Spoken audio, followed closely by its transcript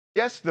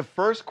Yes, the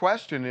first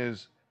question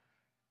is,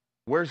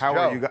 where's Joe?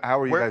 How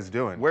are you Where, guys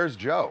doing? where's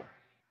Joe?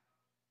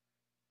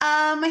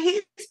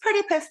 He's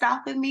pretty pissed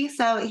off with me.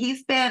 So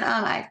he's been,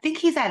 I think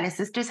he's at his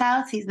sister's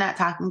house. He's not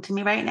talking to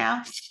me right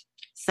now.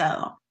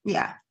 So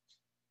yeah.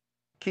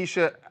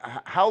 Keisha,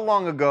 how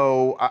long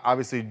ago,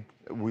 obviously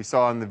we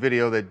saw in the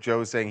video that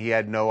Joe's saying he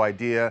had no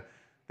idea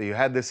that you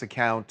had this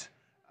account.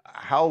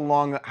 How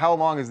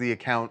long is the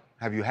account,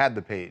 have you had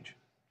the page?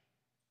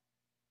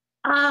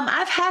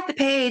 I've had the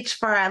page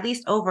for at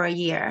least over a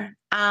year.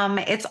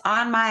 It's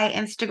on my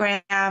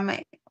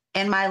Instagram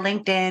and my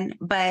LinkedIn,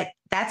 but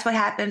that's what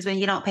happens when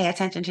you don't pay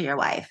attention to your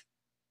wife,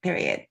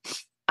 period.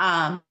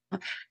 Um,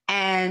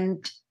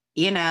 and,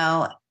 you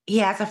know, he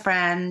has a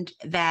friend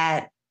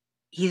that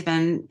he's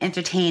been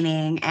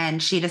entertaining,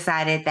 and she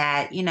decided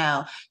that,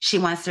 she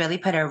wants to really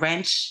put a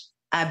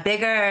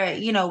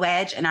bigger,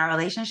 wedge in our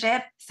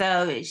relationship.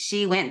 So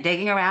she went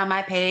digging around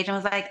my page and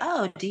was like,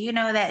 oh, do you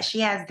know that she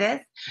has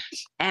this?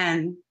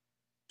 And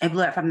it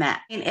blew up from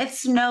that. And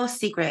it's no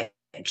secret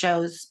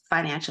Joe's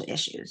financial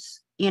issues,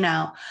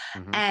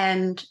 Hmm.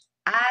 and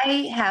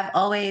I have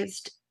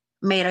always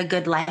made a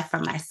good life for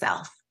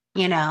myself,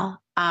 you know.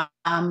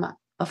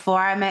 Before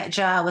I met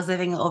Joe, I was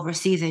living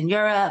overseas in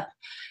Europe,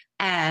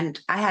 and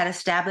I had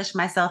established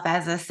myself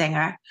as a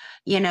singer,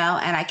 and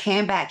I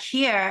came back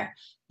here,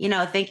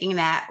 thinking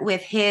that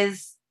with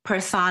his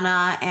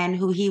persona and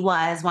who he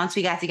was, once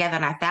we got together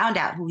and I found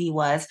out who he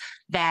was,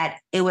 that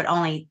it would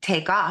only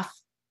take off,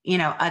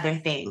 other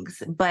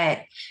things.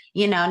 But,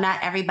 not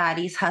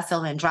everybody's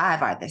hustle and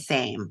drive are the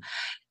same.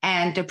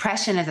 And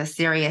depression is a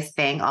serious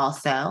thing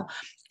also.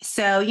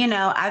 So,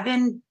 I've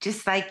been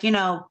just like,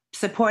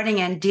 supporting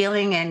and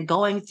dealing and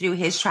going through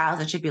his trials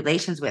and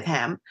tribulations with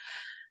him.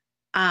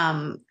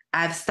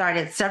 I've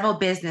started several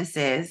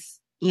businesses,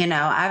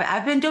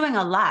 I've been doing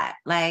a lot.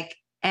 Like,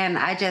 and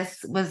I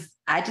just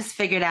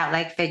figured out,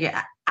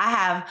 I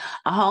have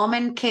a home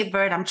in Cape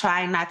Verde I'm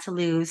trying not to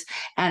lose,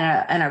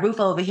 and a roof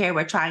over here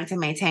we're trying to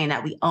maintain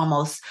that we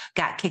almost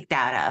got kicked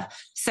out of.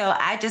 So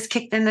I just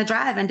kicked in the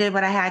drive and did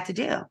what I had to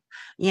do,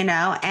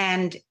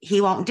 and he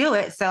won't do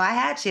it. So I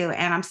had to.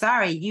 And I'm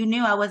sorry, you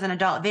knew I was an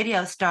adult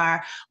video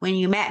star when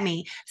you met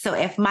me. So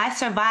if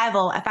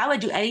I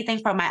would do anything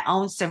for my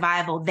own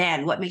survival,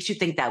 then what makes you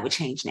think that would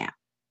change now?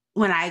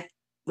 When I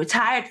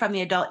retired from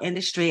the adult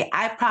industry,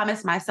 I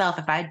promised myself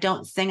if I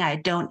don't sing, I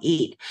don't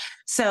eat.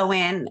 So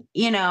when,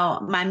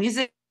 my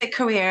music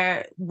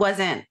career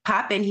wasn't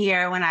popping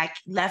here when I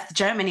left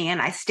Germany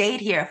and I stayed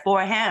here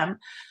for him,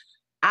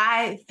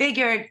 I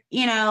figured,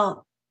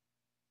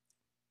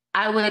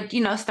 I would,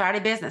 start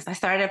a business. I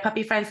started a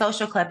puppy friend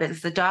social club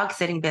business, a dog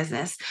sitting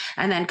business.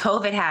 And then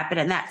COVID happened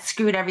and that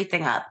screwed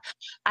everything up.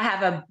 I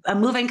have a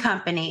moving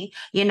company,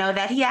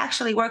 that he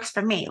actually works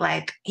for me.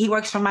 Like he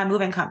works for my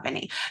moving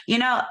company.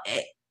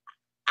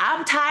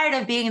 I'm tired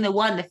of being the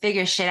one to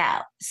figure shit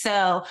out.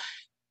 So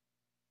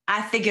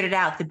I figured it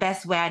out the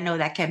best way I know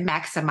that can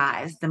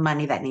maximize the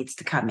money that needs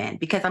to come in,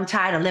 because I'm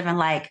tired of living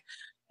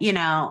you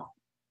know,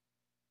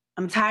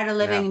 I'm tired of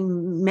Yeah.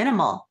 living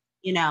minimal,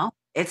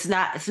 it's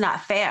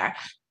not fair.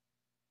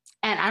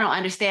 And I don't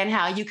understand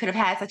how you could have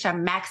had such a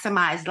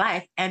maximized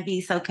life and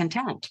be so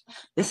content.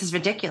 This is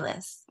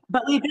ridiculous.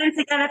 But we've been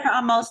together for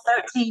almost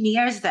 13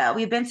 years, though.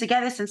 We've been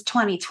together since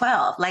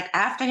 2012, like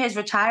after his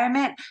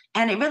retirement.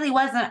 And it really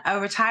wasn't a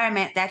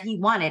retirement that he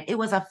wanted. It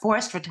was a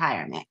forced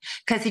retirement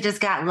because he just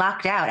got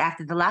locked out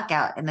after the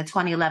lockout in the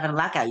 2011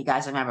 lockout. You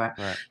guys remember,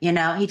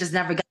 Right. he just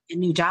never got a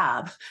new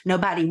job.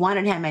 Nobody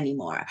wanted him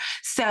anymore.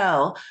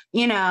 So,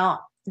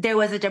 there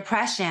was a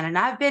depression, and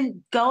I've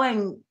been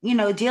going,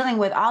 dealing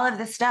with all of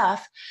this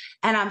stuff.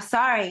 And I'm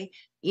sorry,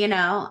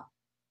 I'm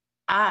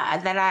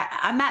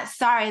not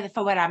sorry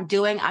for what I'm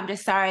doing. I'm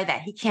just sorry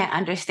that he can't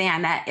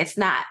understand that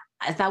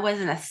that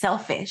wasn't a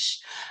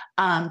selfish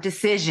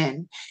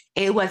decision.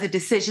 It was a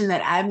decision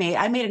that I made.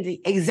 I made an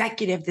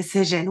executive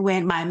decision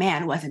when my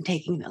man wasn't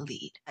taking the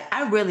lead.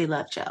 I really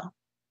love Joe.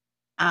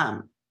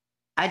 Um,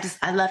 I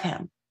love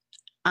him.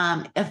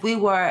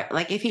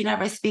 If he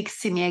never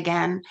speaks to me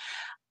again,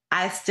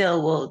 I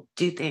still will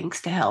do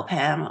things to help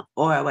him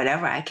or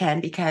whatever I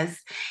can, because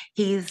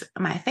he's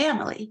my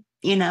family.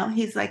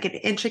 He's like an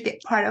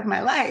intricate part of my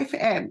life,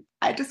 and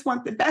I just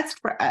want the best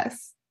for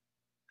us.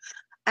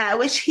 And I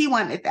wish he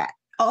wanted that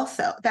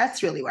also.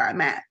 That's really where I'm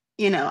at.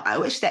 I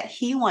wish that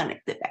he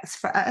wanted the best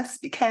for us,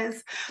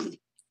 because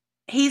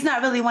he's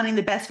not really wanting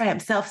the best for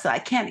himself. So I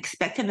can't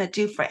expect him to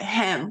do for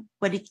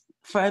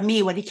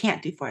me what he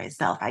can't do for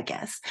himself, I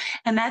guess.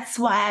 And that's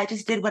why I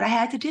just did what I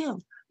had to do.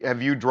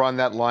 Have you drawn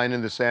that line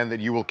in the sand that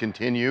you will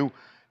continue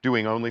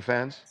doing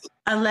OnlyFans?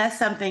 Unless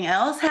something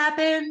else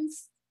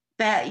happens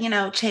that,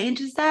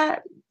 changes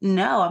that.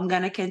 No, I'm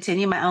going to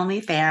continue my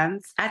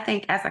OnlyFans. I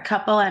think as a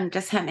couple and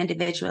just him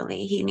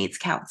individually, he needs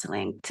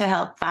counseling to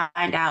help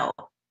find out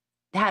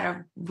how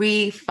to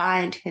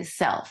re-find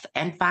himself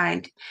and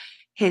find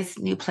his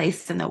new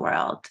place in the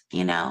world.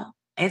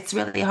 It's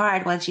really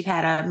hard once you've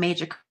had a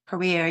major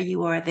career. You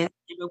were this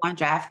number one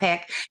draft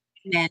pick,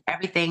 and then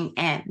everything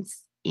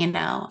ends.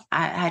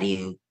 How do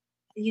you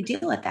you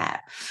deal with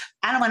that?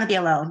 I don't want to be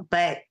alone,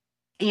 but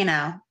you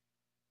know,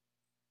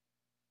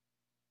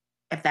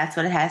 if that's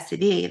what it has to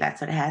be,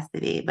 that's what it has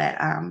to be. But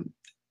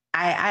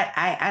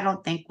I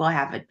don't think we'll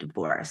have a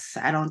divorce.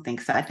 I don't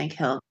think so. I think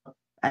he'll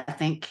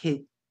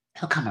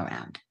come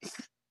around.